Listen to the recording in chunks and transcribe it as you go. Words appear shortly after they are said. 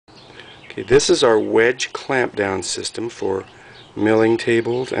Okay, this is our wedge clamp down system for milling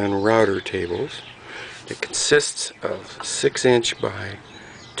tables and router tables. It consists of 6" by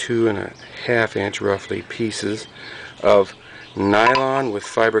 2.5" roughly pieces of nylon with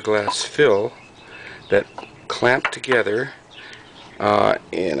fiberglass fill that clamp together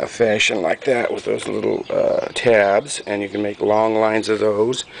in a fashion like that with those little tabs, and you can make long lines of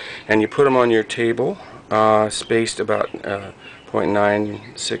those, and you put them on your table spaced about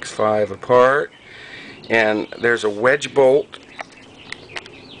 0.965 apart, and there's a wedge bolt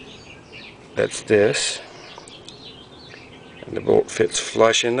that's this, and the bolt fits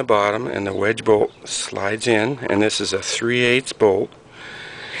flush in the bottom, and the wedge bolt slides in, and this is a 3/8 bolt,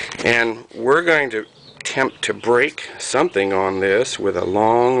 and we're going to attempt to break something on this with a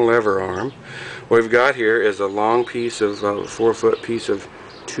long lever arm. What we've got here is a long piece of 4-foot piece of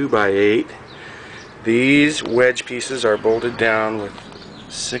 2x8. These wedge pieces are bolted down with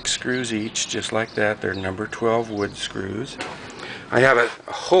 6 screws each, just like that. They're number 12 wood screws. I have a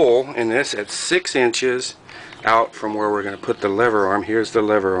hole in this at 6 inches out from where we're going to put the lever arm. Here's the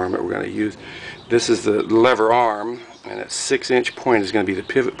lever arm that we're going to use. This is the lever arm, and at 6-inch point is going to be the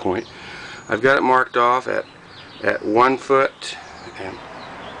pivot point. I've got it marked off at 1 foot and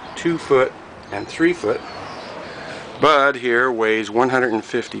 2 foot and 3 foot. Bud here weighs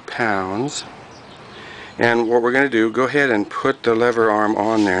 150 pounds. And what we're going to do, go ahead and put the lever arm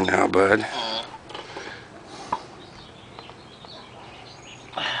on there now, Bud.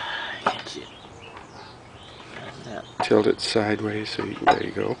 Tilt it sideways so you can, there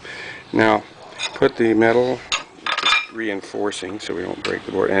you go. Now, put the metal, reinforcing so we don't break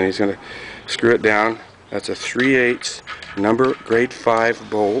the board, and he's going to screw it down. That's a 3/8 number grade 5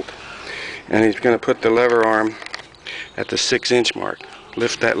 bolt, and he's going to put the lever arm at the 6-inch mark.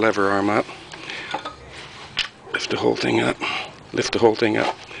 Lift that lever arm up. Lift the whole thing up. Lift the whole thing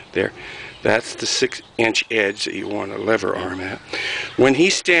up. There. That's the 6-inch edge that you want a lever arm at. When he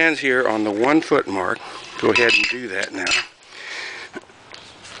stands here on the 1 foot mark, go ahead and do that now.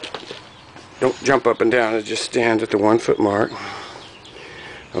 Don't jump up and down, just stand at the 1 foot mark.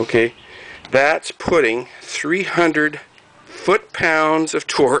 Okay, that's putting 300 foot-pounds of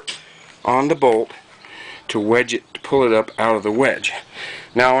torque on the bolt to wedge it, to pull it up out of the wedge.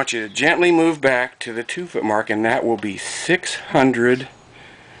 Now I want you to gently move back to the 2 foot mark, and that will be 600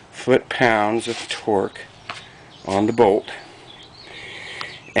 foot-pounds of torque on the bolt.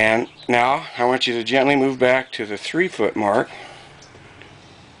 And now I want you to gently move back to the 3 foot mark.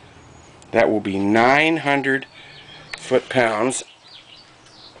 That will be 900 foot-pounds.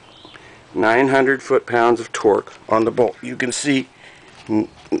 900 foot-pounds of torque on the bolt. You can see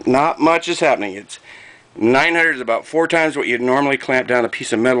not much is happening. It's 900 is about 4 times what you'd normally clamp down a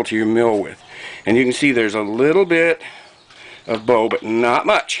piece of metal to your mill with. And you can see there's a little bit of bow, but not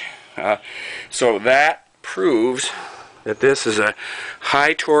much. So that proves that this is a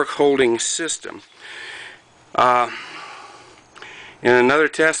high torque holding system. In another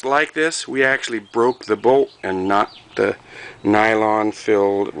test like this, we actually broke the bolt and not the nylon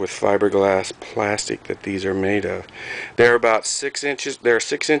filled with fiberglass plastic that these are made of. They're about 6 inches. They're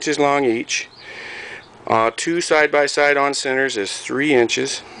 6 inches long each. 2 side-by-side on centers is 3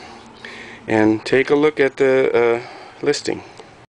 inches. And take a look at the listing.